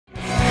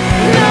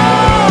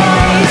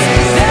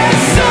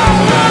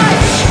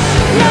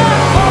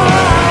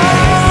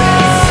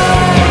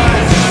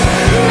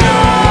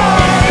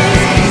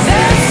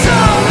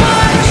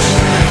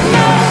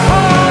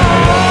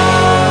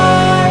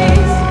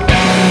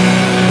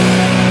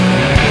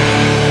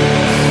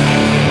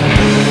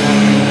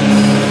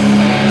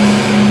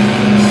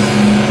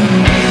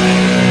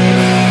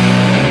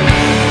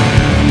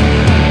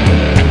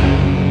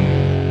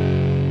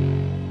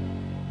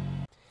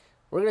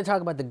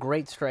talk about the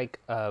Great Strike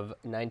of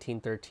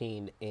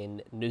 1913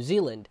 in New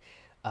Zealand.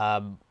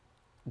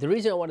 The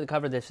reason I wanted to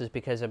cover this is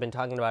because I've been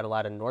talking about a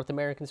lot of North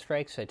American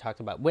strikes. I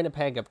talked about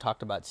Winnipeg, I've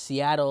talked about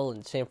Seattle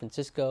and San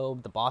Francisco,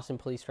 the Boston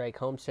police strike,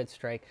 Homestead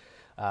strike,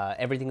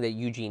 everything that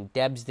Eugene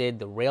Debs did,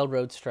 the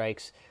railroad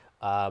strikes.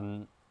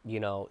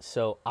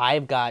 So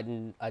I've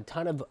gotten a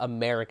ton of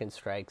American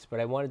strikes, but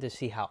I wanted to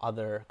see how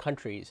other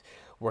countries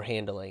were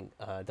handling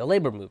the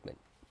labor movement.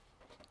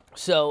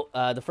 So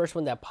the first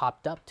one that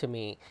popped up to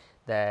me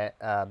that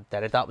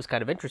I thought was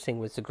kind of interesting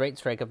was the Great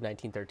Strike of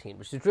 1913,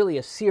 which is really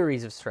a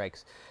series of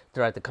strikes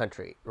throughout the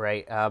country,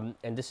 right?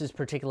 And this is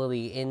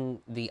particularly in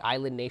the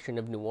island nation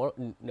of New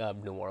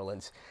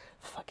Orleans.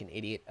 Fucking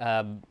idiot.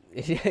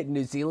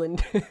 New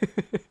Zealand.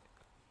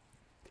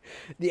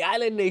 The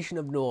island nation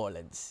of New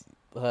Orleans,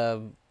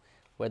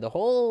 where the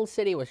whole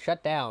city was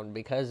shut down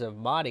because of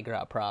Mardi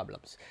Gras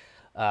problems.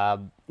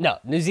 No,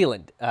 New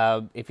Zealand.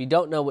 If you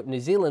don't know what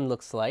New Zealand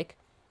looks like,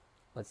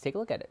 let's take a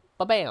look at it.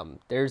 Ba-bam!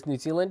 There's New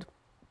Zealand.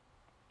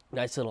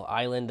 Nice little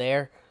island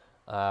there.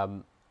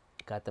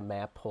 Got the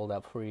map pulled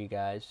up for you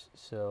guys.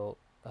 So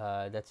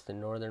that's the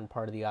northern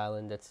part of the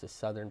island. That's the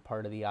southern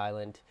part of the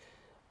island.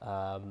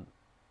 Oh,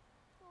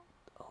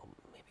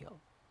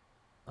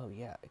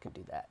 yeah, I can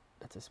do that.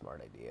 That's a smart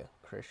idea.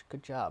 Krish,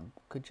 good job.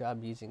 Good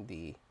job using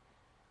the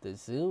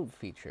zoom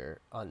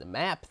feature on the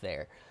map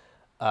there.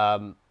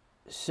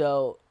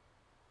 So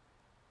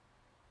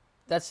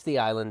that's the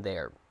island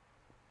there.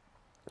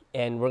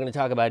 And we're going to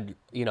talk about,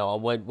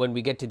 when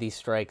we get to these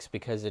strikes,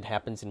 because it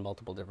happens in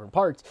multiple different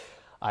parts,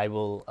 I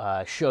will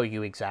show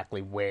you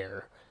exactly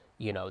where,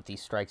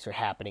 these strikes are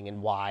happening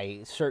and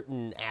why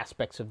certain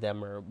aspects of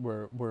them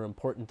were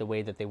important the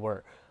way that they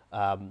were.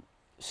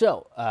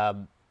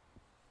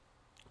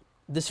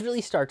 This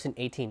really starts in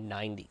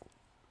 1890,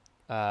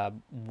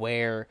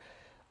 where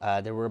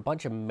there were a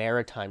bunch of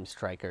maritime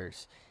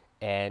strikers,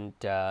 and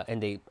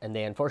they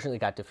unfortunately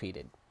got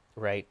defeated,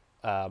 right?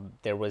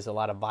 There was a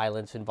lot of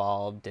violence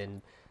involved,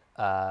 and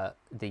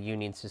the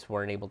unions just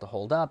weren't able to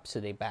hold up,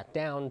 so they backed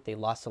down. They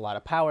lost a lot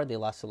of power. They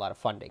lost a lot of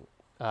funding.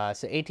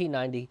 So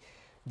 1890,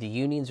 the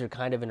unions are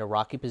kind of in a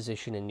rocky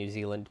position in New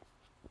Zealand.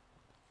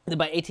 Then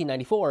by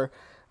 1894,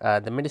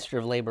 the Minister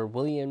of Labor,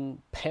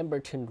 William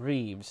Pemberton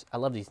Reeves, I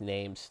love these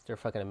names. They're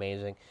fucking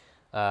amazing.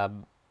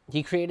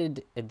 He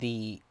created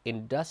the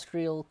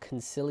Industrial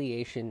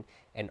Conciliation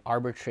and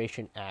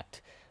Arbitration Act,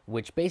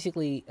 which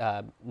basically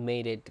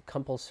made it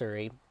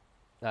compulsory.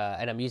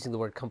 And I'm using the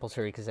word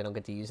compulsory because I don't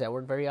get to use that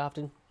word very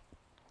often.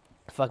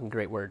 Fucking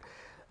great word.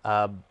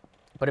 But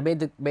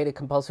it made it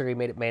compulsory,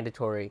 made it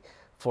mandatory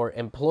for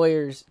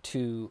employers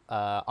to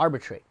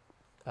arbitrate.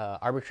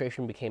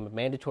 Arbitration became a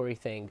mandatory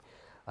thing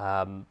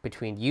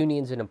between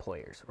unions and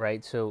employers,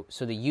 right? So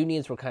the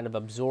unions were kind of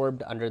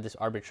absorbed under this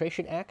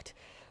Arbitration Act,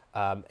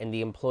 and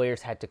the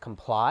employers had to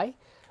comply.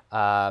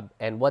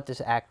 And what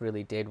this act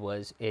really did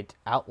was it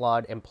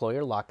outlawed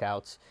employer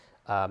lockouts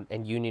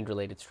and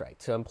union-related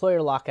strikes. So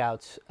employer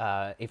lockouts,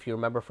 if you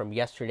remember from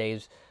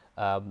yesterday's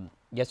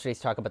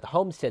talk about the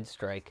Homestead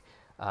strike,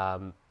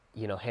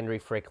 Henry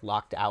Frick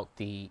locked out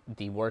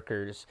the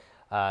workers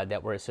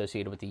that were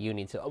associated with the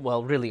unions.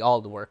 Well, really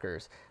all the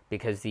workers,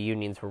 because the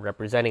unions were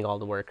representing all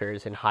the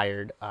workers and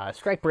hired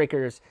strike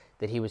breakers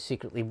that he was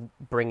secretly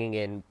bringing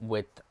in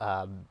with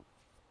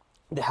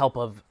the help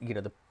of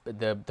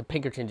the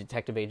Pinkerton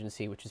Detective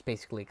Agency, which is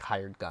basically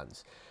hired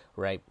guns,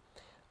 right?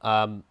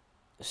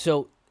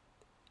 So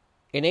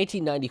in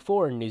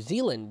 1894 in New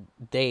Zealand,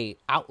 they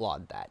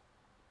outlawed that.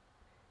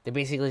 They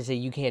basically say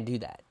you can't do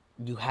that.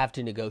 You have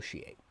to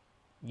negotiate.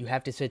 You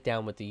have to sit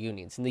down with the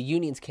unions, and the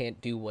unions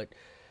can't do what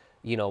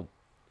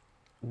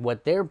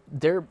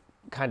their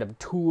kind of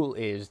tool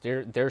is,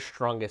 their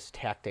strongest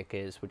tactic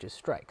is, which is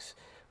strikes,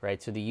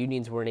 right? So the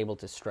unions weren't able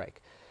to strike.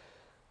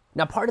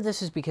 Now, part of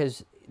this is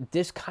because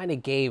this kind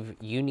of gave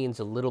unions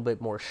a little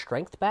bit more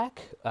strength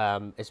back,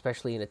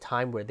 especially in a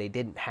time where they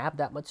didn't have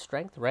that much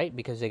strength, right?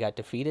 Because they got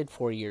defeated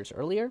 4 years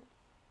earlier.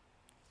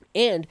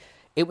 And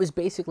it was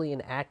basically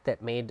an act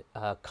that made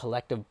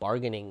collective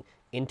bargaining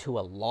into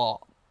a law.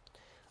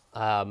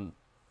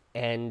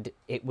 And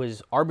it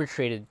was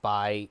arbitrated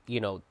by,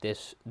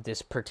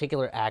 this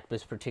particular act,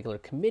 this particular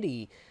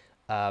committee,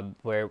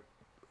 where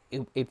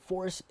it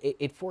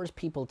forced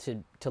people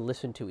to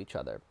listen to each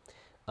other.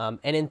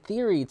 And in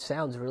theory, it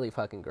sounds really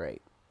fucking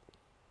great.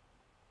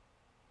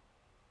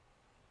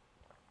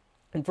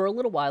 And for a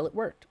little while, it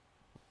worked.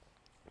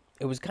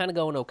 It was kind of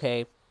going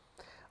okay.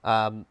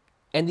 And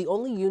the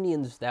only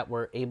unions that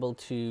were able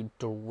to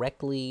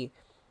directly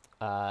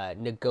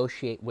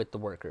negotiate with the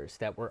workers,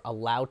 that were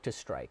allowed to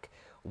strike,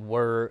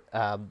 were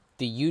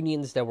the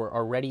unions that were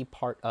already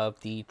part of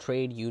the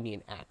Trade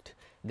Union Act.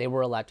 They were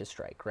allowed to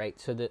strike, right?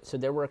 So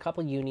there were a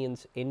couple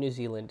unions in New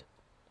Zealand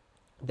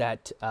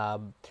that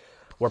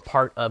were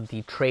part of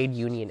the Trade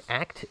Union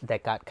Act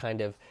that got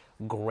kind of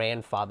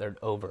grandfathered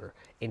over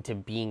into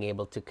being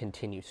able to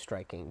continue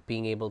striking,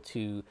 being able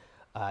to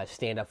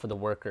stand up for the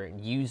worker and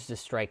use the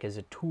strike as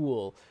a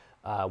tool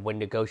when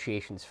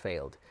negotiations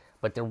failed.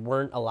 But there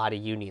weren't a lot of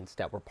unions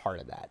that were part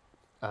of that.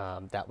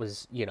 That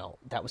was,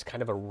 that was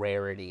kind of a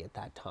rarity at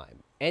that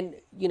time. And,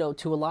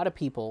 to a lot of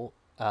people,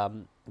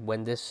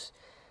 when this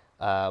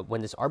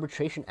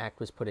Arbitration Act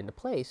was put into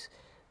place,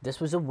 this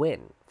was a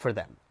win for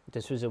them.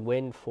 This was a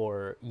win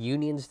for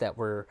unions that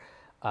were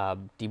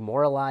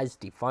demoralized,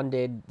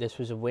 defunded. This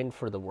was a win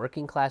for the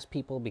working class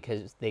people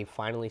because they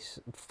finally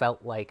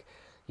felt like,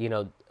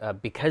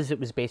 because it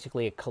was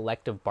basically a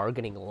collective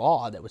bargaining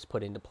law that was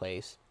put into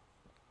place,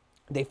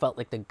 they felt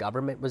like the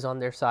government was on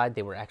their side.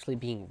 They were actually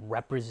being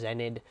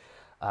represented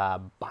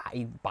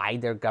by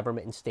their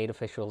government and state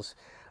officials.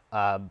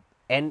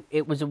 And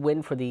it was a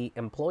win for the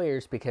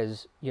employers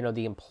because,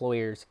 the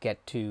employers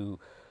get to,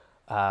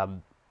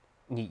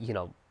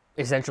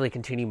 essentially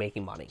continue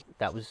making money.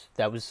 That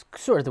was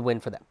sort of the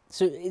win for them.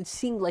 So it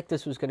seemed like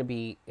this is going to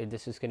be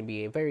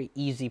a very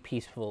easy,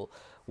 peaceful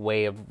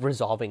way of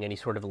resolving any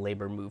sort of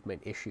labor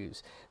movement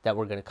issues that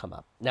were going to come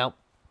up. Now,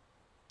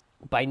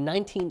 by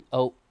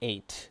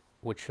 1908,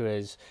 which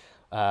was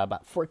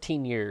about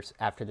 14 years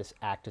after this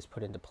act is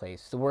put into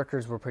place, the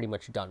workers were pretty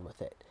much done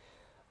with it.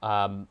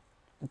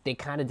 They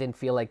kind of didn't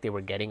feel like they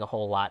were getting a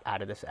whole lot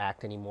out of this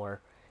act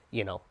anymore.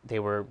 They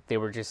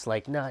were just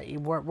like, nah,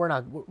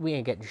 we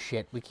ain't getting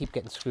shit. We keep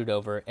getting screwed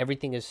over.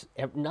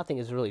 Nothing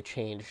has really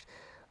changed.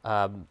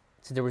 So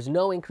there was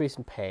no increase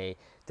in pay.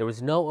 There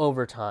was no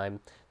overtime.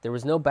 There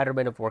was no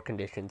betterment of work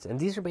conditions. And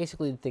these are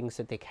basically the things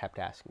that they kept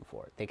asking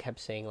for. They kept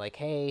saying like,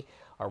 hey,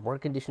 our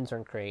work conditions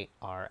aren't great.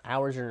 Our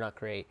hours are not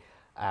great.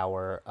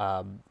 Our,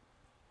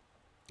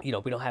 we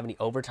don't have any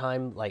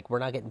overtime. Like, we're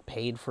not getting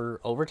paid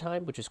for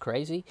overtime, which is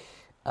crazy.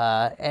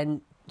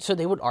 And so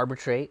they would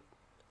arbitrate,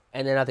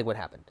 and then nothing would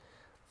happen.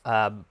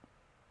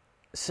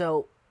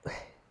 So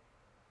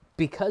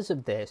because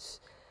of this,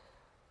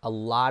 a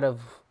lot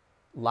of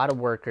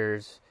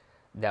workers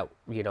that,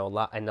 a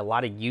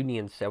lot of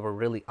unions that were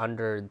really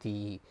under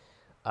the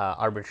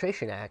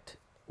Arbitration Act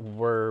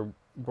were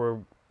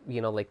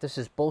like, this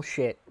is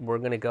bullshit. We're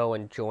going to go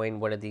and join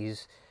one of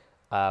these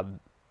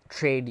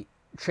trade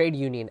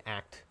union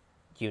act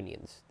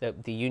unions,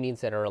 the unions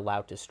that are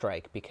allowed to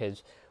strike,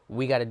 because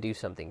we got to do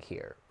something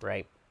here,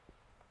 right?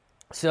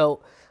 So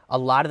a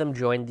lot of them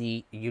joined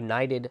the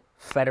United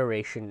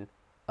Federation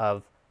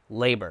of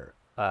Labor,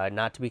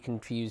 not to be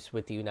confused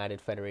with the United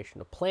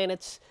Federation of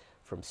Planets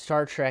from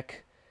Star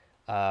Trek.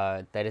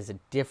 That is a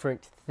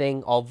different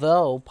thing,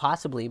 although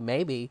possibly,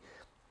 maybe,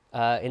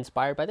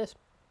 inspired by this.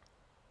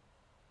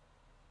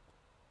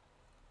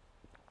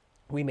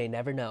 We may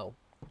never know.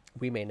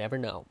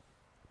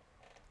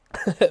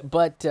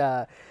 But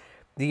the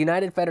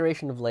United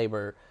Federation of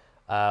Labor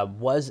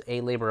was a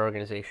labor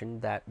organization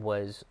that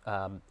was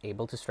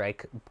able to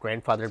strike,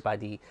 grandfathered by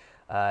the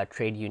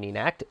Trade Union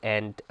Act,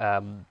 and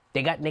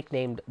they got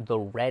nicknamed the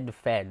Red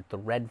Fed. The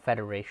Red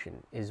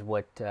Federation is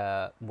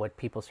what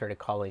people started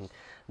calling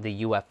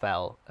the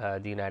UFL,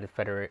 the United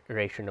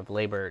Federation of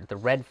Labor. The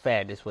Red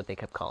Fed is what they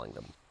kept calling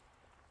them.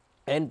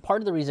 And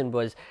part of the reason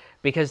was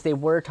because they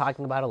were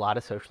talking about a lot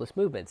of socialist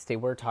movements. They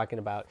were talking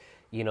about,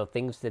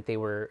 things that they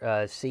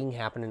were seeing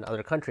happen in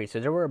other countries. So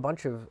there were a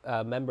bunch of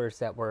members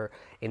that were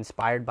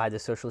inspired by the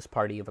Socialist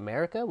Party of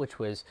America, which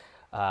was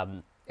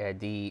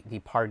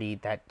the party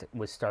that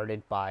was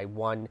started by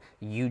one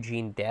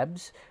Eugene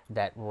Debs,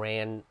 that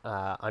ran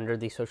under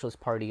the Socialist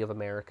Party of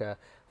America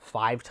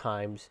 5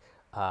 times,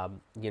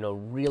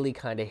 really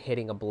kind of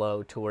hitting a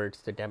blow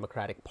towards the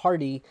Democratic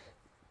Party,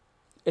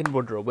 and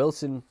Woodrow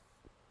Wilson,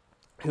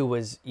 who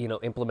was,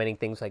 implementing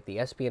things like the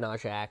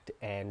Espionage Act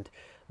and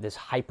this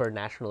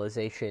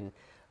hyper-nationalization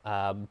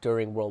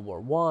during World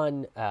War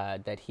I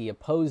that he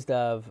opposed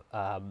of,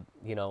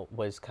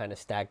 was kind of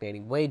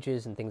stagnating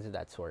wages and things of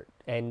that sort.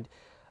 And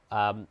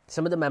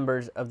some of the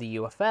members of the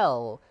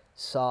UFL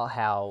saw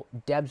how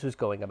Debs was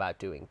going about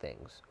doing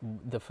things,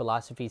 the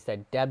philosophies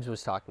that Debs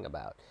was talking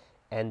about.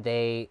 And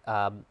they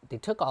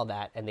took all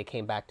that and they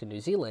came back to New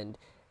Zealand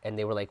and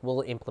they were like,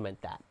 we'll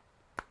implement that.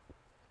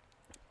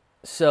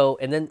 So,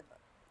 and then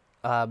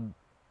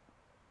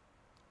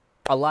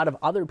a lot of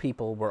other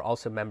people were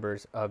also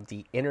members of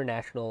the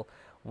International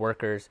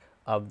Workers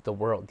of the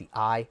World, the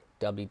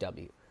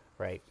IWW,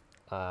 right?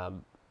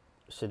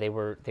 So they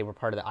were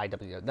part of the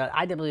IWW. The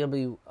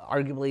IWW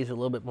arguably is a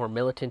little bit more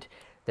militant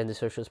than the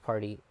Socialist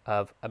Party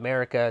of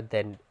America,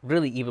 than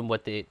really even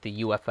what the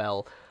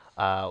UFL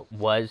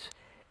was.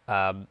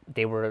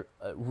 They were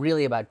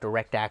really about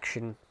direct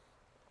action.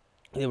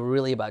 They were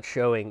really about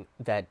showing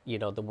that,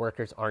 the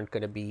workers aren't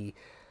going to be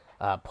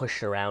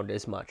pushed around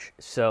as much.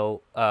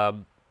 So,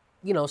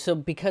 so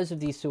because of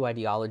these two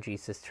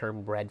ideologies, this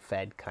term Red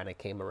Fed kind of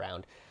came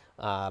around.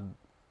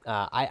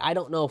 I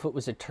don't know if it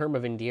was a term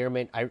of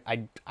endearment.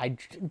 I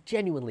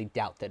genuinely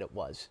doubt that it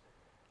was.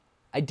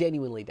 I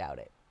genuinely doubt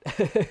it.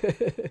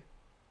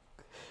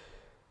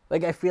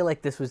 Like, I feel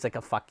like this was like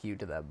a fuck you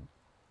to them.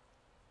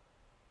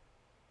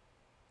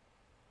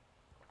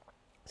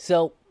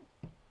 So,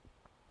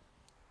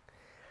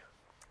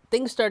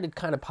 things started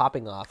kind of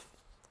popping off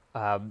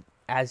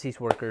as these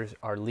workers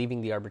are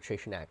leaving the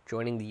Arbitration Act,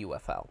 joining the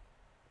UFL.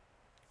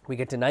 We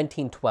get to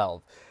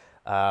 1912,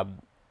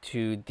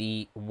 to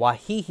the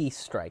Wahihi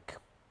strike.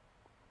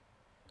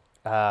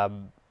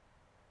 Um,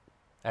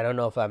 I don't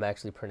know if I'm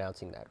actually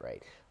pronouncing that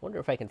right. I wonder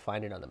if I can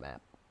find it on the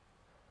map.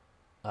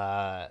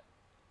 Uh,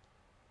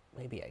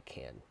 Maybe I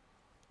can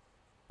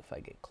if I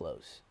get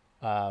close.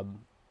 Of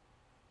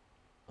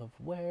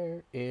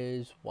where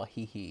is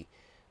Wahihi?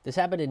 This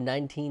happened in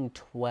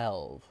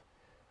 1912.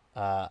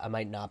 I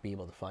might not be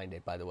able to find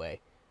it, by the way.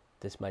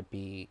 This might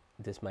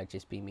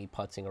just be me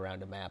putzing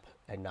around a map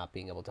and not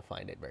being able to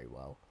find it very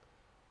well.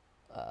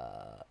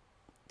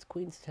 It's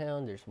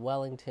Queenstown. There's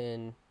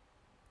Wellington,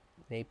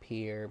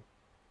 Napier.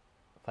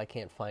 If I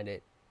can't find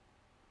it,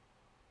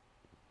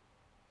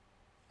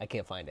 I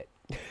can't find it.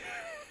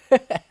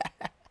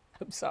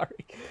 I'm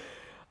sorry.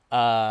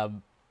 I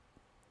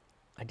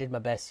did my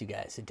best, you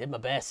guys. I did my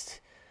best.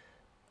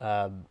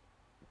 But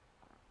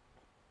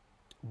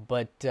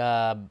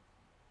that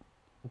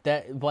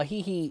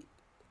Wahihi,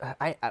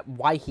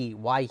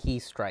 why he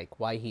strike?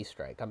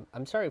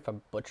 I'm sorry if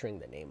I'm butchering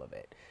the name of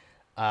it.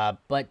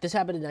 But this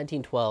happened in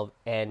 1912,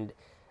 and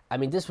I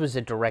mean this was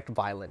a direct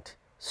violent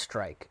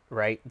strike,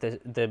 right?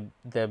 The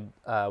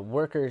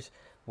workers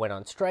went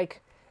on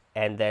strike,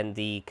 and then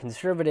the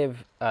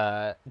conservative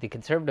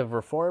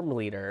reform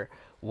leader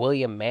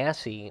William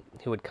Massey,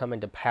 who had come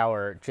into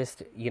power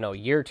just a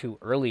year or two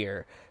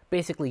earlier,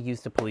 basically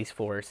used the police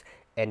force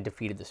and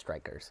defeated the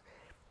strikers.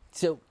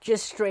 So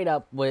just straight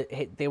up,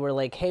 they were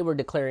like, "Hey, we're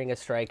declaring a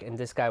strike," and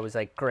this guy was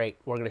like, "Great,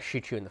 we're gonna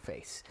shoot you in the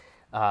face."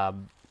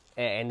 And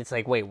it's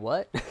like, "Wait,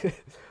 what?"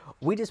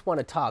 We just want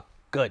to talk.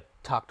 Good,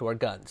 talk to our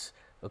guns.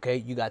 Okay,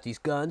 you got these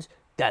guns.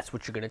 That's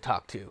what you're gonna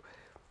talk to.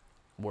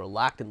 We're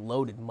locked and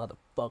loaded,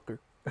 motherfucker.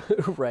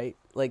 Right?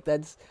 Like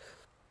that's.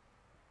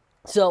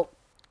 So,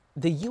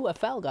 the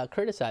UFL got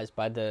criticized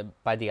by the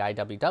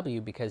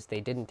IWW because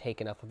they didn't take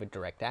enough of a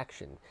direct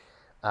action.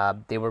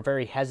 They were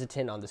very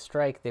hesitant on the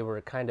strike. They were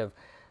kind of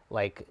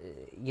like,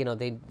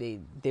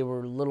 they were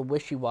a little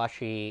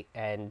wishy-washy,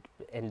 and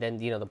then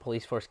the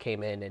police force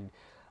came in, and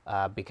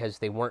because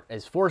they weren't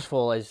as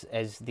forceful as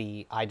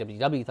the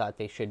IWW thought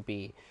they should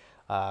be,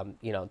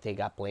 they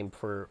got blamed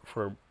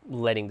for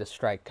letting the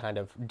strike kind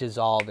of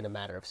dissolve in a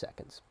matter of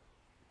seconds.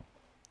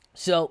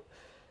 So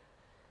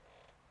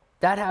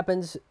that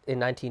happens in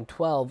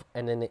 1912,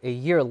 and then a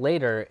year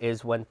later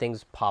is when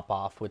things pop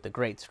off with the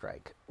Great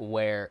Strike,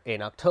 where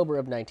in October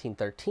of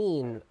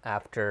 1913,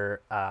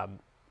 after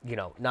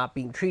not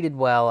being treated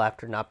well,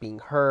 after not being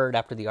heard,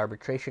 after the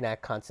Arbitration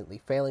Act constantly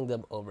failing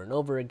them over and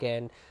over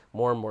again,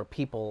 more and more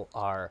people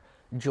are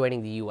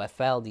joining the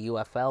UFL. The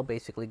UFL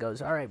basically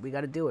goes, "All right, we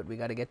got to do it. We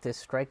got to get this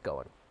strike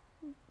going."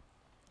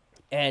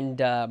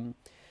 And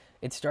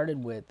it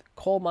started with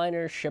coal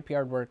miners,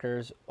 shipyard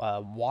workers,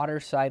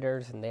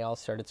 watersiders, and they all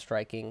started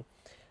striking.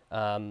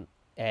 And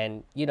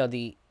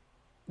the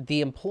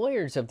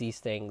employers of these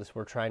things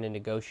were trying to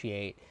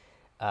negotiate,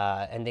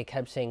 and they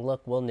kept saying,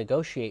 "Look, we'll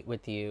negotiate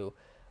with you,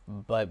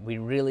 but we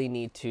really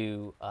need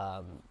to.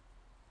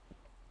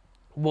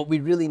 What we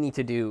really need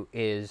to do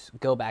is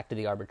go back to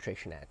the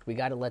Arbitration Act. We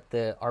got to let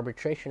the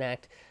Arbitration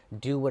Act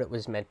do what it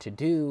was meant to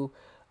do."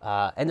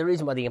 And the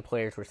reason why the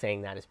employers were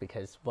saying that is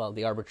because, well,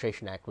 the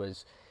Arbitration Act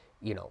was,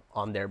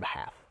 on their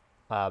behalf.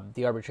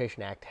 The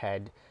Arbitration Act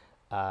had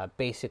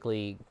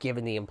basically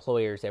given the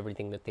employers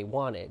everything that they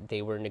wanted.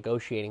 They were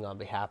negotiating on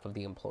behalf of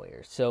the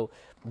employers. So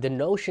the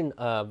notion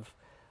of,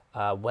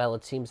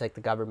 it seems like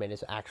the government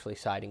is actually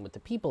siding with the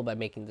people by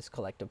making this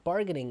collective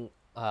bargaining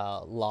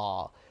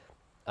law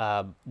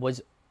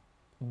was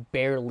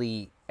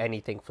barely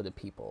anything for the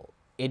people.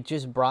 It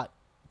just brought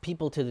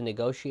people to the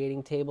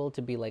negotiating table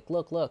to be like,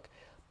 look,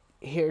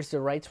 here's the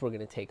rights we're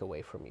going to take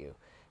away from you.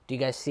 Do you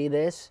guys see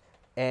this?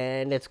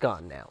 And it's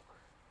gone now,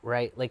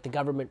 right? Like the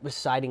government was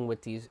siding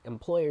with these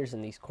employers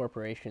and these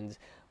corporations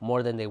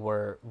more than they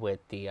were with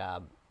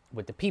the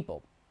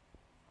people.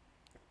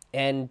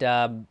 And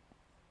some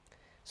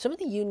of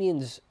the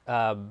unions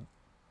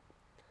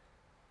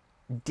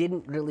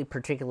didn't really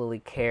particularly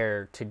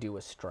care to do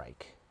a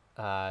strike.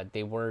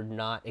 They were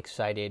not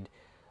excited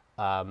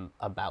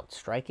about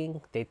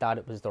striking. They thought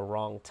it was the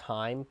wrong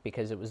time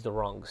because it was the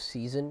wrong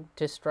season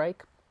to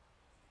strike.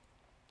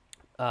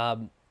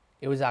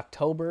 It was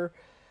October,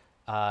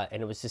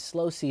 and it was a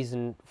slow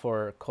season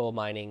for coal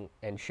mining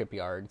and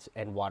shipyards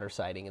and water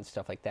siding and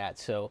stuff like that.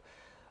 So,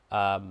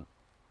 they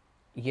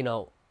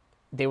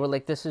were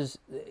like,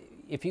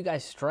 if you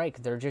guys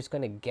strike, they're just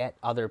going to get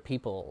other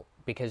people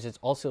because it's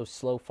also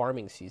slow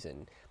farming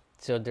season.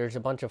 So there's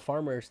a bunch of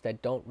farmers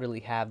that don't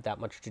really have that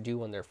much to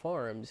do on their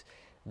farms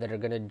that are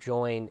going to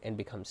join and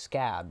become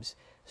scabs.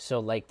 So,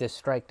 like, this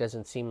strike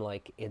doesn't seem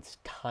like it's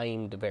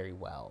timed very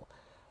well.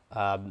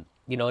 And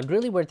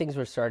really where things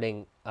were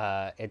starting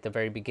at the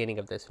very beginning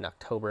of this in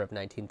October of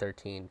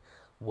 1913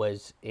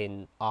 was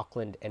in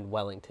Auckland and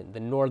Wellington, the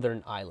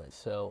Northern Islands.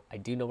 So I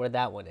do know where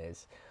that one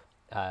is.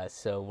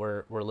 So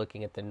we're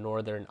looking at the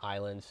Northern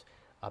Islands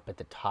up at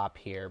the top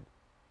here.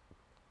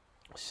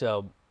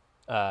 So,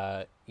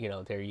 there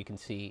you can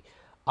see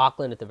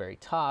Auckland at the very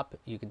top.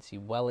 You can see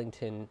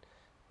Wellington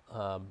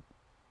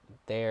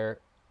there.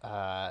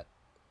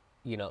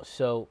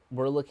 So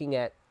we're looking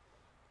at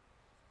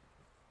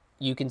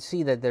you can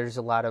see that there's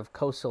a lot of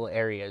coastal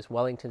areas,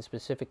 Wellington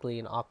specifically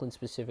and Auckland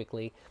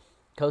specifically,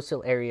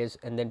 coastal areas,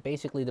 and then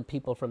basically the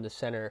people from the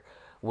center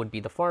would be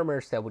the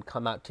farmers that would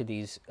come out to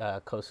these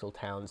coastal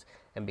towns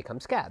and become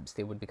scabs.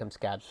 They would become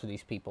scabs for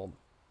these people,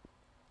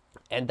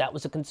 and that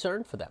was a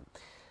concern for them,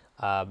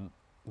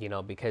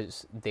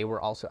 because they were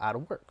also out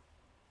of work.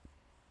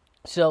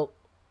 So,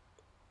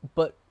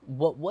 but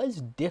what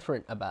was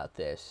different about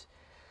this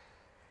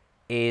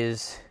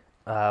is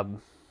that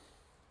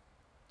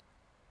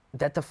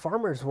the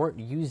farmers weren't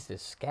used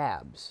as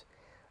scabs.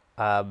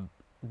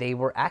 They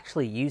were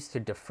actually used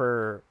to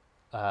defer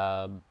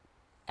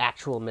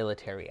actual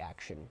military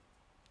action.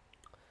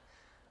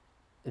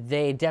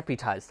 They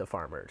deputized the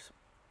farmers.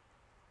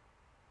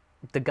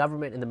 The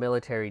government and the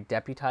military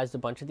deputized a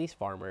bunch of these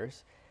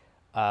farmers,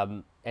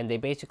 and they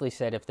basically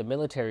said if the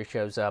military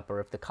shows up or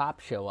if the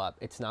cops show up,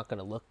 it's not going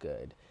to look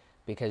good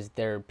because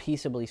they're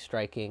peaceably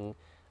striking.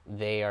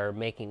 They are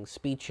making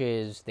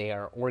speeches, they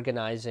are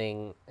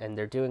organizing, and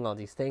they're doing all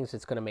these things.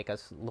 It's going to make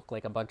us look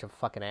like a bunch of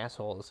fucking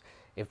assholes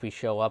if we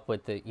show up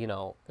with the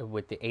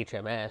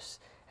HMS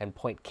and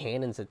point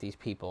cannons at these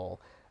people.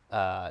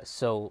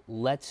 So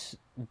let's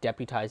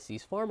deputize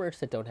these farmers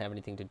that don't have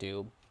anything to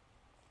do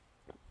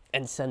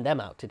and send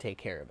them out to take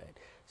care of it.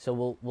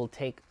 So we'll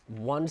take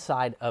one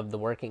side of the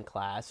working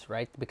class,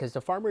 right? Because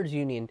the Farmers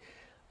Union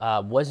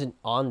wasn't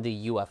on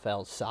the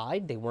UFL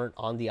side. They weren't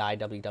on the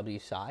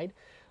IWW side.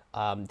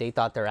 They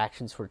thought their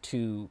actions were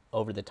too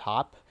over the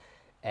top,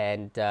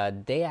 and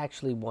they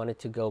actually wanted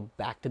to go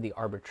back to the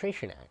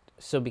Arbitration Act.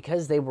 So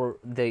because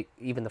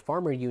even the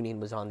Farmer Union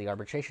was on the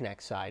Arbitration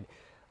Act side,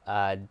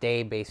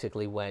 they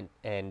basically went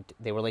and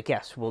they were like,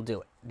 yes, we'll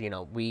do it.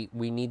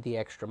 We need the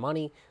extra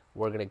money.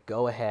 We're going to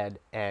go ahead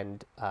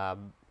and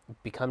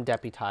become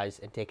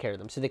deputized and take care of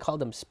them. So they called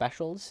them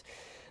specials.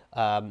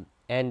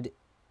 And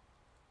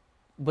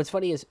what's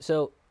funny is,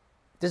 so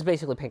this is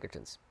basically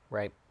Pinkertons,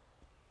 right?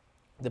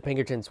 The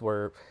Pinkertons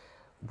were,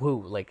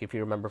 like if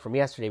you remember from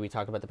yesterday, we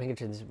talked about the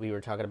Pinkertons. We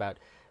were talking about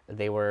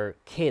they were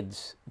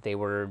kids, they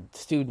were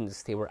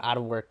students, they were out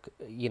of work,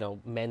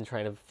 men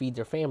trying to feed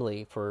their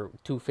family for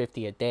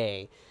 $2.50 a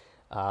day,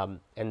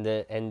 and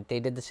they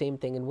did the same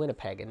thing in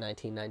Winnipeg in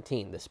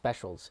 1919. The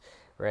specials,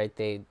 right?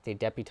 They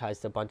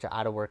deputized a bunch of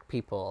out of work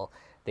people.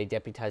 They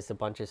deputized a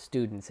bunch of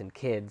students and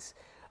kids.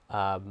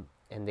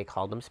 And they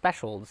called them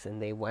specials, and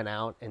they went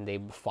out and they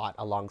fought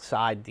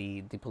alongside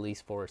the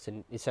police force,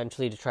 and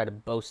essentially to try to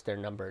boast their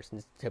numbers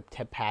and to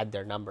pad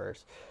their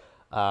numbers.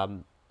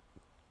 And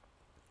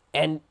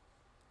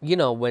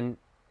when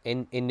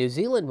in New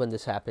Zealand when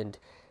this happened,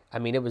 I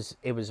mean it was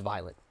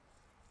violent.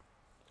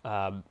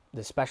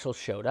 The specials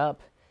showed up.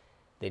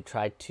 They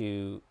tried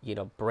to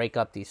break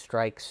up these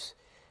strikes,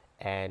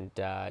 and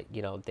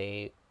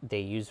they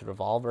used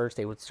revolvers.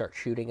 They would start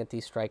shooting at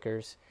these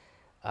strikers.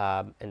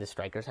 And the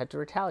strikers had to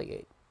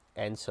retaliate,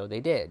 and so they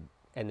did,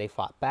 and they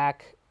fought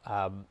back.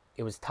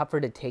 It was tougher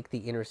to take the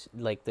inner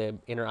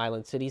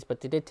island cities,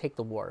 but they did take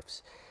the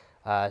wharfs.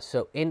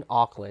 So in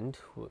Auckland,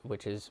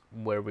 which is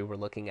where we were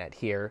looking at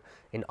here,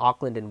 in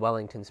Auckland and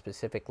Wellington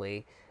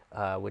specifically,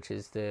 which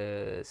is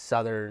the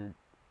southern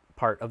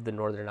part of the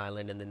Northern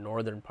Island and the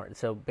northern part.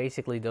 So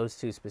basically those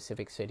two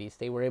specific cities,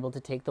 they were able to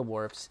take the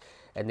wharfs,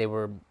 and they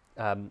were,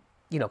 kind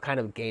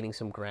of gaining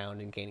some ground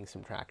and gaining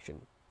some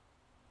traction.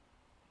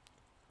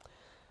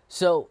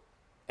 So,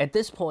 at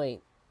this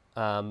point,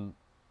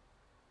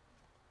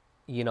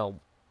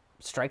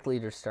 strike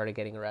leaders started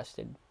getting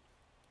arrested,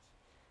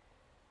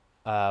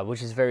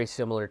 which is very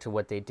similar to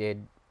what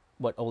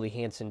Ole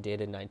Hansen did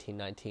in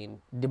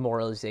 1919.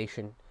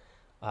 Demoralization.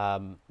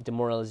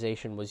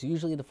 Demoralization was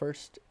usually the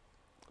first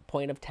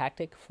point of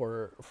tactic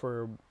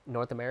for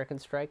North American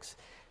strikes.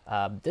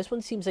 This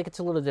one seems like it's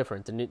a little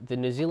different. The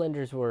New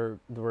Zealanders were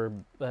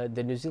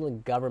the New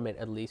Zealand government,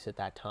 at least at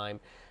that time,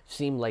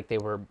 seemed like they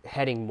were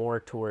heading more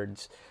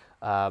towards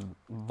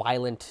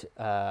violent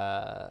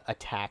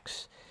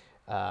attacks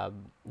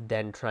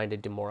than trying to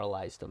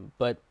demoralize them.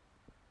 But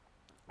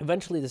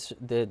eventually,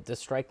 the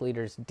strike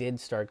leaders did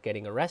start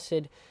getting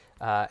arrested,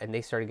 and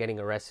they started getting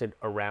arrested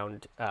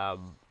around.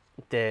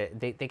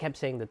 They kept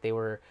saying that they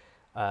were,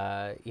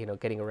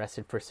 getting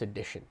arrested for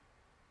sedition.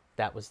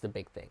 That was the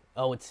big thing.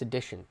 Oh, it's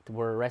sedition.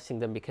 We're arresting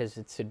them because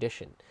it's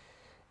sedition.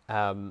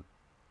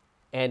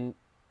 And,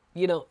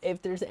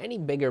 if there's any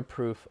bigger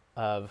proof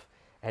of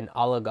an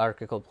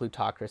oligarchical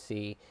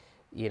plutocracy,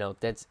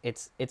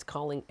 it's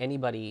calling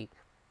anybody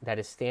that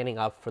is standing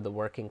up for the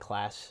working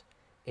class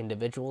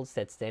individuals,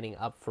 that's standing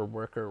up for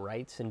worker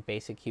rights and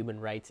basic human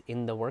rights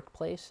in the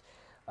workplace,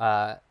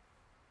 a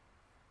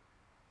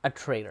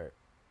traitor.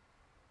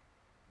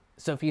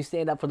 So if you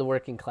stand up for the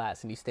working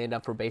class and you stand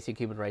up for basic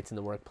human rights in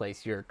the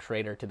workplace, you're a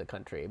traitor to the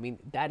country. I mean,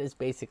 that is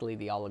basically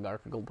the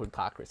oligarchical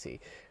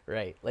plutocracy,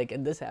 right?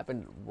 And this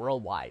happened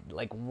worldwide.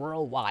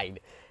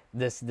 Worldwide,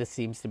 this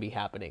seems to be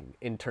happening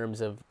in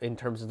terms of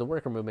the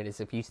worker movement.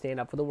 Is if you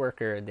stand up for the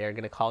worker, they're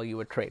gonna call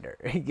you a traitor.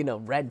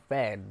 Red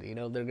Fed.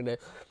 They're gonna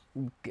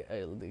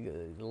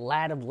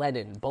lad of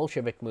Lenin,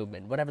 Bolshevik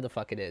movement, whatever the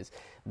fuck it is.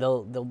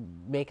 They'll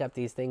make up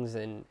these things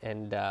and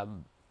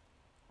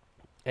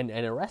and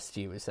arrest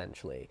you,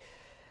 essentially.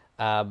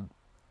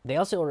 They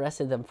also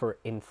arrested them for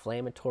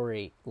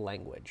inflammatory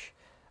language,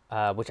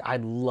 which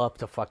I'd love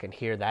to fucking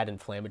hear that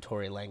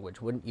inflammatory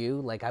language, wouldn't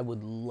you? Like, I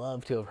would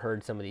love to have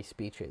heard some of these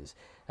speeches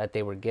that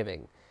they were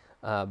giving.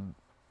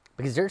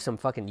 Because there's some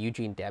fucking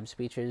Eugene Debs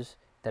speeches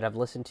that I've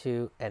listened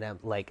to, and I'm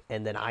like,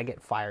 and then I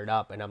get fired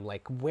up, and I'm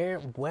like,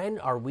 when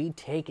are we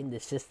taking the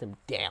system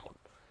down?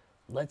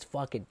 Let's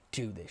fucking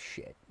do this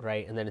shit,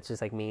 right? And then it's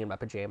just like me in my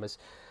pajamas,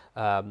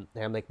 and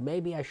I'm like,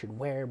 maybe I should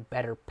wear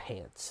better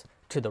pants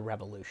to the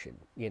revolution,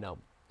 you know?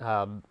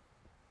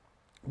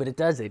 But it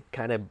does, it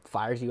kind of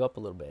fires you up a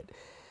little bit.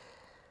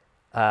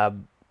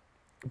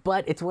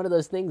 But it's one of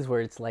those things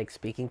where it's like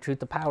speaking truth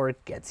to power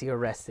gets you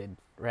arrested,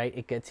 right?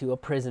 It gets you a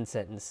prison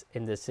sentence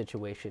in this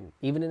situation.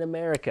 Even in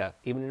America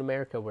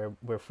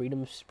where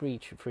freedom of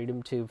speech,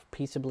 freedom to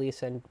peaceably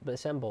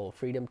assemble,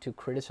 freedom to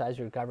criticize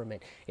your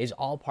government is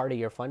all part of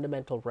your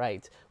fundamental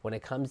rights when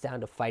it comes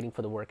down to fighting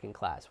for the working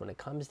class, when it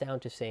comes down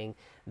to saying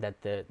that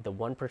the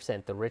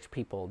 1%, the rich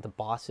people, the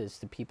bosses,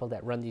 the people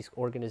that run these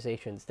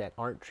organizations that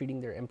aren't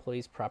treating their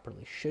employees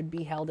properly should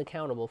be held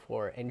accountable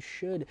for and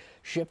should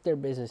shift their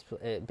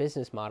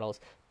business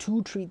models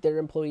to treat their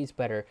employees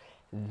better.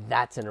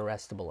 That's an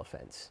arrestable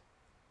offense.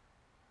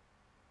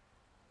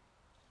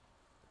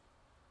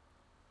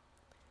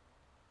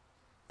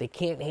 They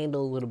can't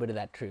handle a little bit of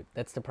that truth.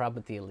 That's the problem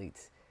with the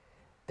elites.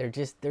 They're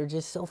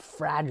just so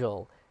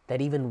fragile that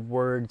even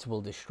words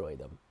will destroy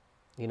them.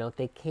 You know,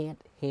 they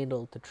can't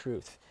handle the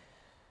truth.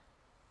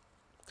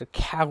 They're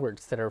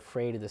cowards that are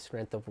afraid of the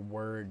strength of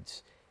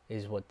words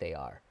is what they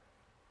are.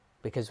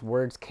 Because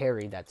words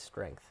carry that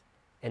strength.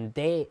 And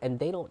they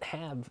don't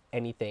have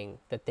anything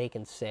that they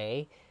can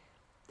say.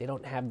 They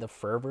don't have the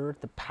fervor,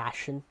 the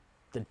passion,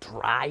 the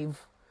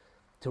drive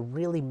to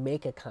really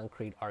make a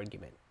concrete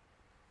argument.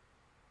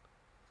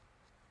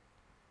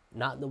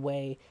 Not in the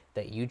way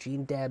that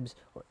Eugene Debs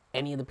or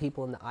any of the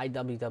people in the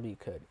IWW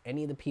could.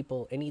 Any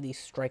of these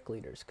strike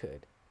leaders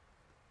could.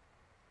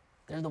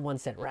 They're the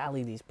ones that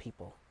rally these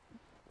people.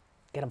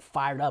 Get them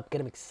fired up, get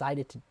them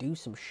excited to do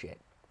some shit.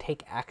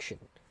 Take action.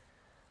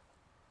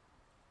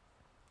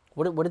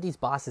 What are these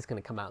bosses going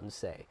to come out and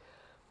say?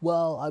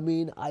 Well, I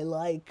mean, I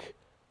like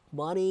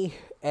money,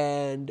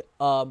 and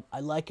I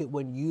like it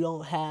when you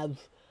don't have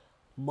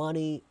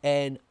money,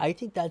 and I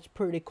think that's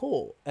pretty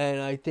cool.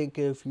 And I think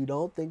if you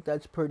don't think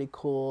that's pretty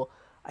cool,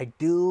 I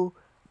do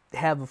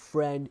have a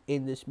friend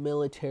in this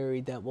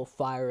military that will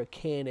fire a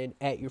cannon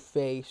at your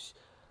face,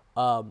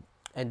 and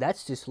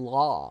that's just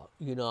law.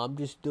 You know, I'm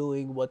just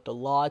doing what the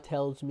law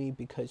tells me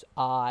because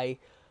I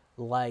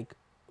like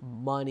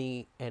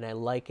money, and I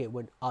like it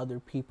when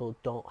other people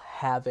don't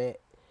have it.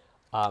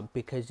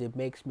 Because it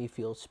makes me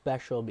feel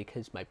special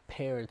because my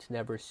parents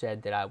never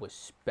said that I was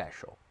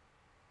special.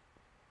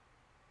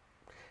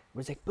 It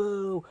was like,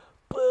 boo,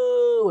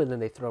 boo, and then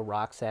they throw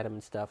rocks at him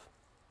and stuff.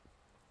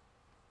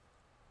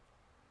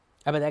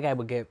 I bet that guy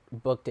would get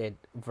booked at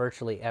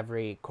virtually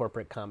every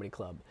corporate comedy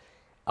club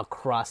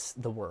across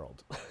the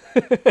world.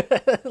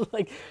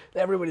 Like,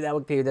 everybody that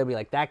would do, they'd be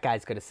like, that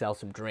guy's going to sell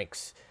some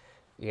drinks.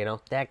 You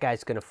know, that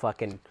guy's going to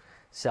fucking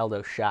sell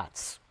those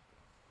shots.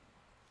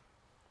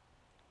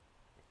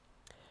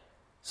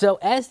 So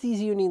as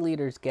these union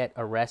leaders get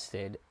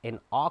arrested in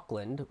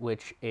Auckland,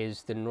 which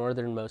is the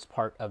northernmost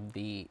part of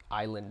the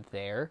island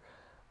there,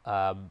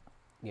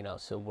 you know,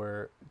 so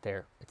we're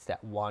there. It's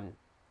that one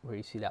where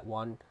you see that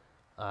one.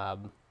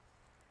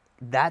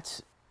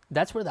 That's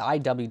where the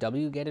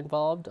IWW get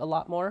involved a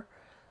lot more,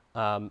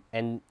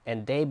 and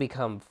they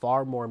become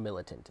far more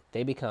militant.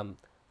 They become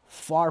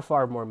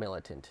far more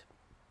militant,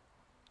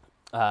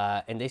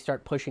 and they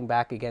start pushing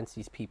back against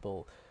these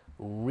people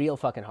real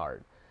fucking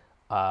hard.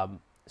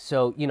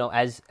 So, you know,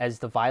 as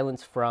the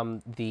violence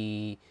from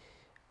the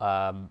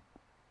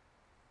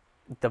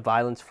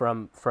violence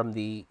from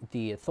the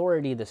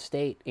authority, the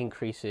state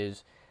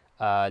increases,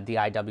 the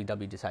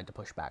IWW decide to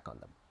push back on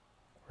them,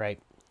 right?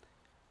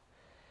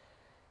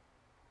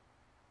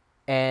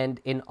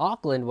 And in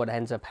Auckland, what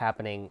ends up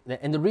happening,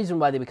 and the reason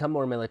why they become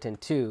more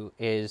militant too,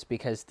 is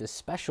because the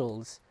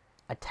specials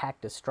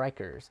attack the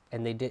strikers,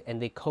 and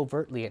they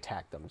covertly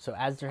attack them. So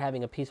as they're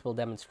having a peaceful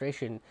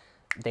demonstration,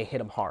 they hit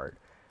them hard.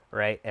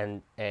 Right,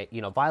 and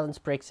you know, violence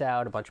breaks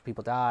out. A bunch of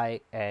people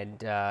die, and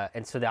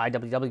so the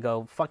IWW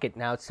go, fuck it.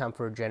 Now it's time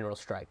for a general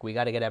strike. We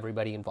got to get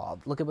everybody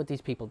involved. Look at what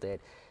these people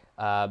did.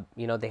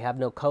 You know, they have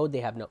no code.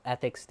 They have no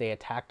ethics. They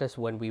attacked us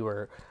when we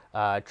were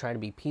trying to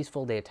be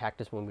peaceful. They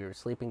attacked us when we were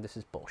sleeping. This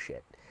is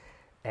bullshit.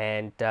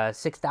 And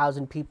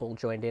 6,000 people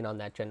joined in on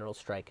that general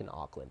strike in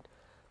Auckland.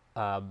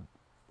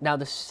 Now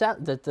the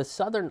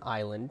southern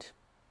island,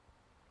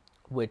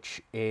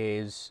 which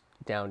is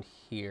down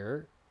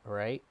here,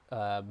 right,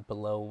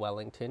 below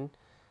Wellington,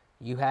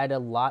 you had a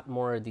lot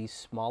more of these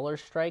smaller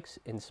strikes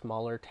in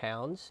smaller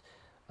towns.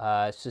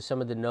 So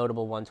some of the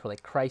notable ones were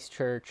like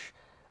Christchurch,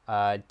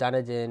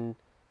 Dunedin,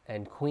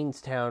 and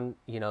Queenstown.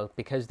 You know,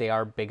 because they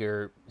are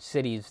bigger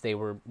cities, they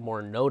were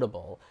more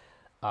notable.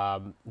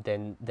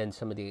 than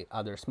some of the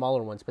other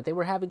smaller ones, but they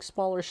were having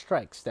smaller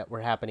strikes that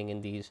were happening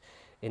in these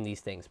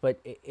things. But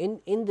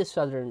in the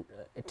southern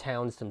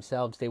towns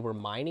themselves, they were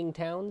mining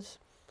towns,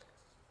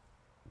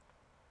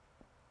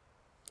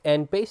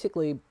 and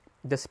basically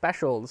the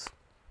specials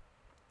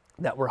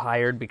that were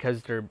hired,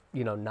 because they're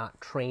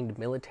not trained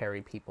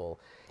military people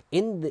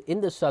in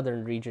the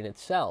southern region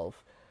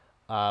itself.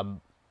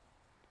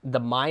 The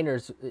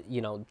miners,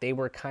 they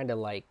were kind of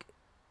like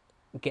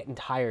getting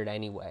tired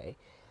anyway,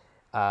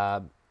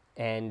 and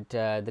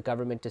the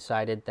government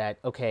decided that,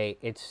 okay,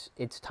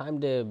 it's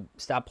time to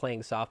stop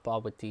playing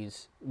softball with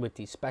these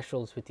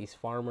specials, with these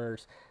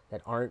farmers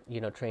that aren't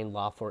trained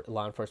law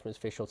enforcement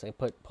officials, and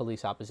put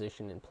police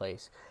opposition in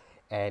place.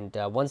 And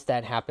once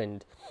that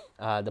happened,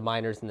 the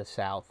miners in the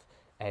South,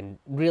 and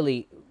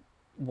really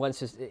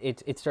once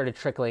it started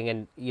trickling,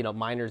 and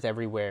miners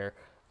everywhere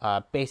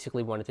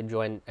basically wanted to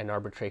join an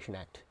arbitration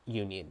act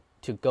union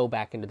to go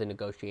back into the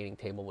negotiating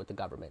table with the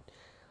government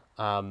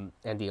and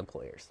the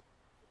employers.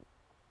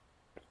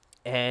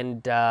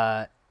 And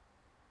that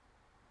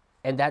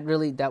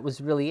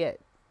was really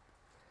it.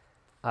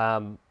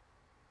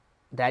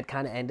 That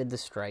kind of ended the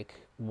strike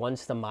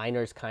once the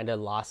miners kind of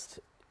lost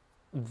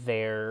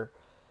their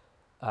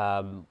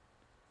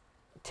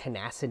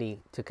tenacity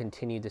to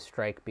continue the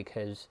strike,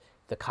 because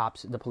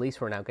the police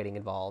were now getting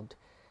involved,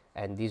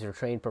 and these are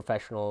trained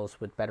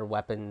professionals with better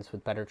weapons,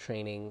 with better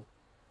training.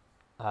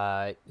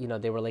 They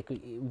were like,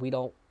 we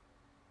don't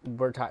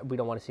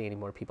want to see any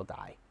more people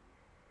die.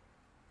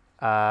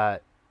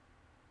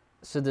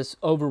 So this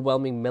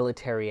overwhelming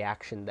military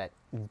action that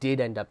did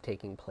end up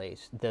taking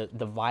place, the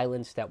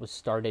violence that was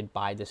started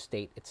by the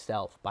state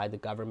itself, by the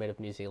government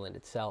of New Zealand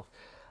itself,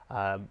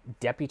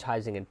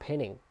 deputizing and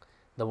pinning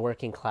the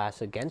working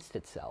class against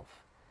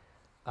itself,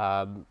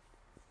 tired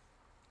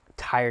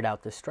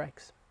out the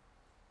strikes.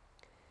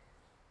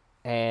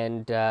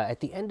 And at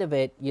the end of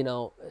it,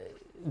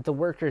 the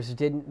workers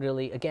didn't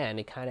really, again,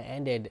 it kind of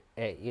ended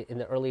in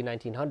the early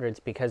 1900s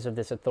because of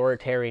this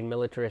authoritarian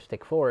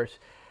militaristic force.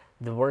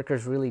 The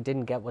workers really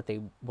didn't get what they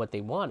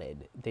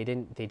wanted. They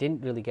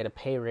didn't really get a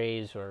pay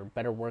raise or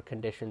better work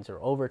conditions or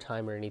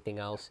overtime or anything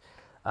else.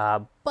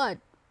 But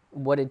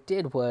what it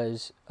did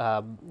was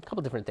a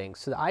couple different things.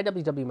 So the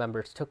IWW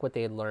members took what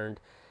they had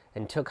learned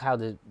and took how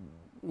the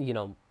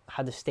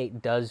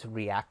state does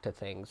react to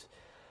things,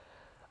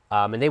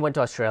 and they went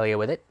to Australia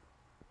with it.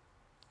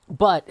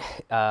 But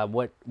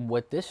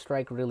what this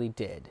strike really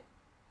did,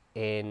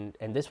 and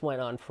this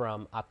went on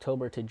from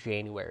October to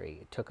January.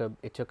 It took a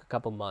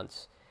couple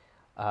months.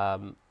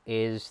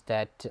 Is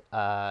that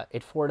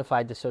it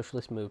fortified the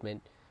socialist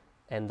movement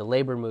and the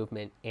labor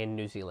movement in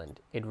New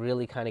Zealand. It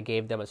really kind of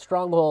gave them a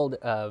stronghold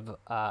of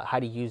how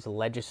to use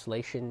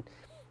legislation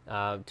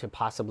to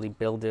possibly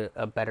build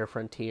a better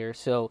frontier.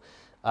 So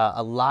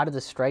a lot of the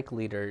strike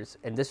leaders,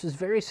 and this was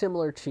very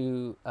similar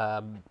to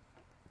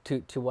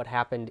what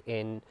happened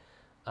in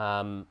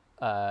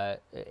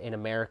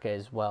America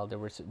as well. There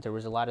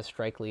was a lot of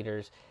strike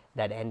leaders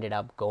that ended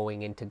up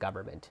going into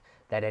government,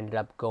 that ended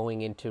up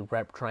going into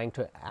trying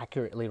to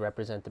accurately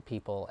represent the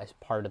people as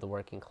part of the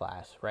working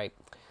class, right?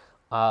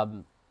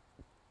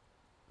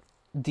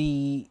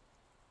 The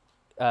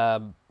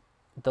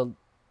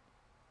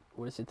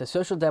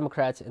Social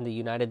Democrats and the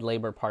United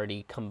Labor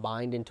Party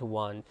combined into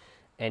one,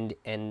 and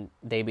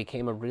they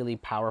became a really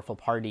powerful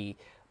party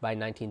by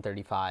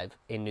 1935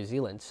 in New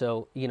Zealand.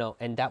 So,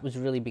 and that was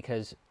really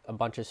because a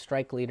bunch of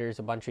strike leaders,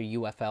 a bunch of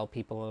UFL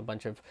people, and a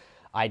bunch of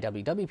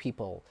IWW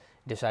people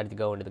decided to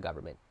go into the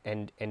government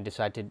and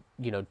decide to,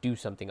 do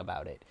something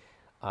about it.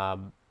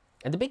 And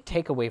the big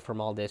takeaway from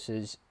all this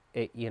is,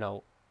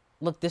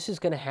 look, this is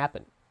going to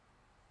happen.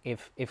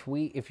 If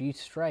you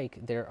strike,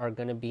 there are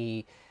going to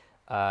be,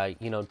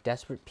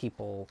 desperate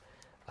people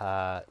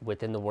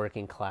within the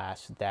working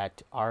class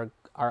that are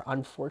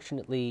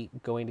unfortunately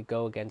going to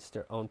go against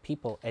their own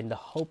people, and the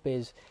hope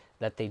is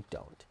that they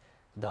don't.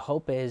 The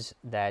hope is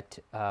that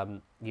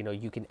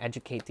you can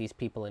educate these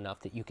people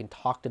enough that you can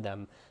talk to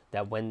them,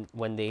 that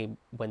when they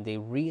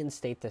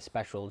reinstate the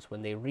specials,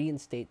 when they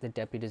reinstate the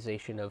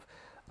deputization of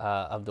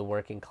the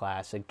working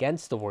class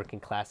against the working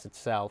class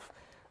itself,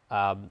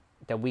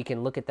 that we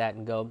can look at that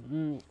and go,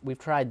 we've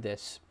tried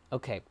this.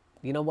 Okay,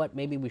 you know what?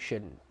 Maybe we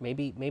shouldn't.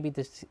 Maybe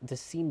this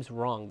seems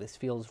wrong. This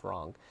feels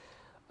wrong.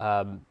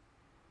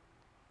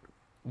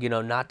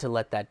 Not to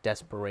let that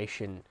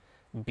desperation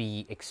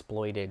be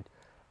exploited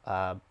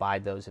by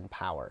those in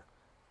power.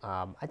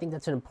 I think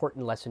that's an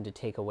important lesson to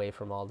take away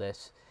from all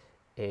this.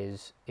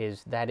 Is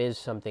that is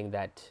something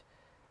that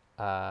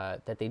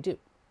that they do.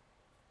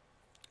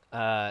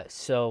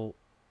 So,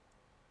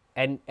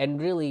 and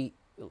really,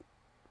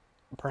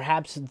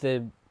 perhaps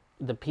the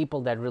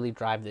people that really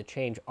drive the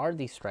change are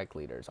these strike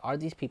leaders, are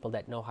these people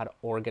that know how to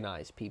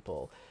organize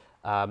people,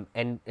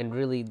 and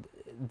really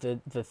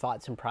the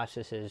thoughts and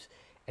processes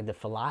and the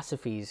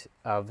philosophies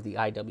of the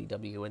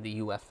IWW and the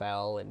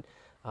UFL and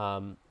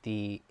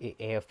the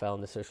AFL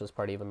and the Socialist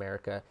Party of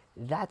America.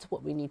 That's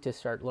what we need to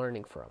start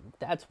learning from.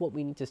 That's what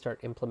we need to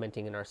start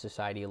implementing in our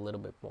society a little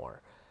bit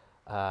more.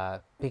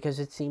 because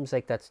it seems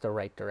like that's the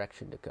right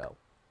direction to go.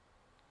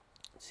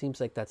 It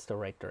seems like that's the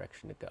right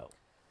direction to go.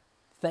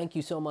 Thank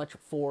you so much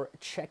for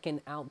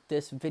checking out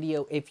this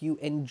video. If you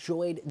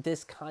enjoyed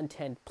this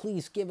content,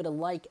 please give it a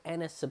like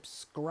and a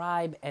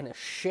subscribe and a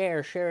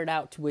share. Share it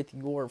out with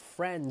your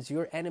friends,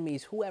 your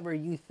enemies, whoever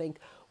you think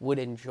would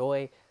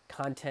enjoy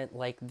content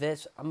like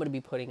this. I'm going to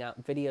be putting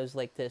out videos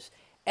like this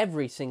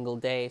every single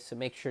day, so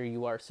make sure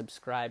you are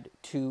subscribed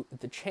to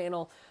the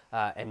channel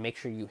and make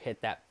sure you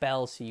hit that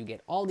bell so you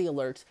get all the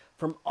alerts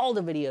from all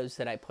the videos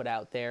that I put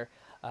out there.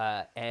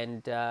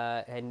 And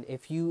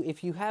if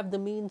you have the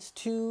means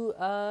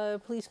to,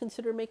 please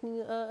consider making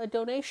a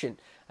donation.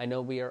 I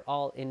know we are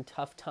all in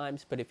tough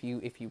times, but if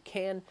you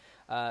can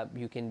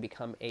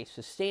become a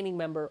sustaining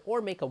member or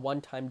make a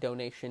one-time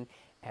donation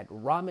at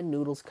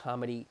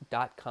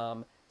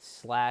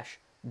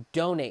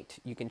ramennoodlescomedy.com/donate.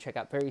 You can check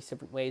out various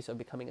different ways of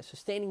becoming a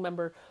sustaining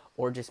member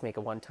or just make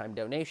a one-time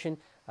donation.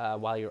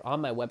 While you're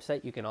on my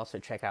website, you can also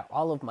check out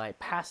all of my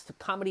past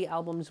comedy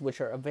albums, which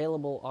are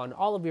available on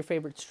all of your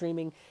favorite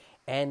streaming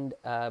and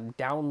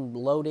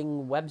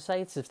downloading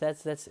websites, if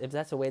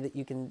that's a way that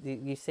you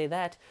say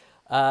that.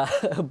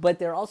 But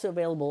they're also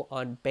available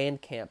on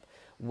Bandcamp,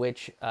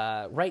 which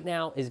right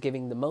now is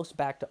giving the most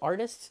back to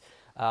artists.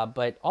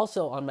 But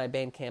also on my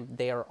Bandcamp,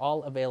 they are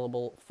all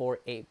available for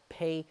a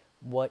pay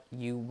what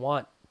you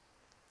want.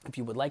 If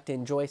you would like to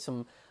enjoy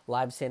some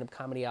live stand-up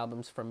comedy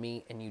albums from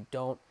me and you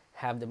don't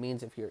have the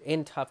means, if you're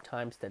in tough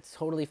times, that's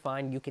totally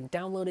fine. You can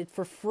download it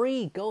for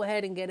free. Go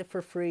ahead and get it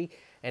for free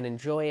and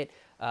enjoy it.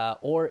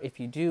 Or if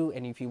you do,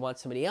 and if you want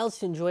somebody else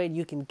to enjoy it,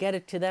 you can get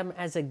it to them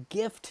as a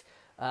gift.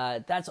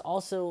 That's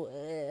also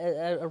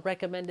a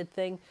recommended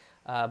thing.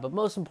 But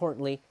most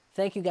importantly,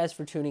 thank you guys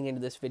for tuning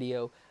into this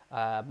video.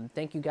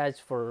 Thank you guys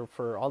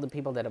for all the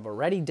people that have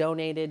already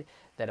donated,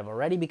 that have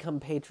already become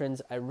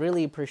patrons. I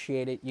really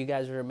appreciate it. You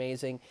guys are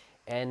amazing.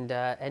 And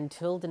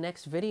until the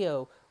next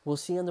video, we'll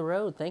see you on the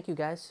road. Thank you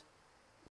guys.